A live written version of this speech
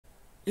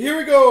Here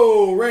we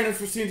go. Randoms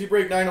for C&C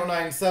break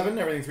 9097.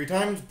 Everything 3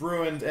 times.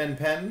 Bruins and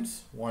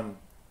Pens. 1,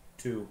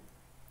 2,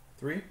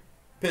 3.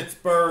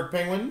 Pittsburgh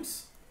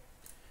Penguins.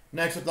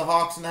 Next up the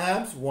Hawks and the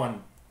Habs.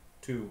 1,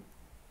 2,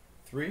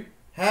 3.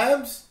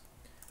 Habs.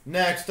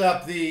 Next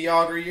up the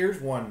Yager Years.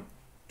 1,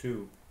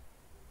 2,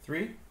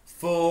 3.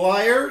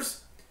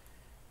 Flyers.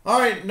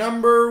 Alright,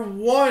 number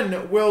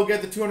 1 will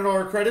get the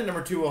 $200 credit.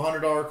 Number 2 will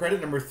 $100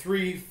 credit. Number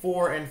 3,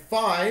 4, and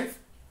 5.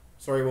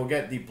 Sorry, we'll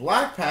get the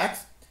black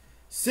packs.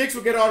 6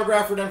 will get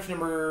autograph redemption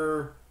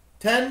number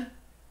 10.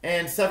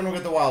 And 7 will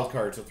get the wild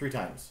card. So 3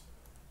 times.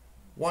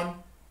 1,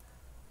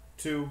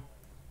 2,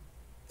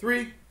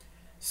 3.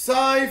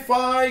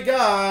 Sci-Fi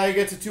Guy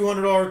gets a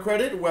 $200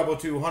 credit. Webbo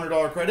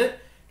 $200 credit.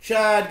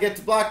 Chad gets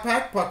a black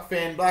pack. Puck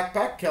Fan black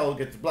pack. Kel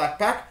gets a black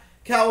pack.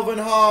 Calvin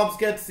Hobbs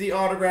gets the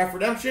autograph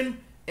redemption.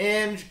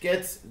 Ange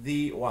gets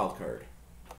the wild card.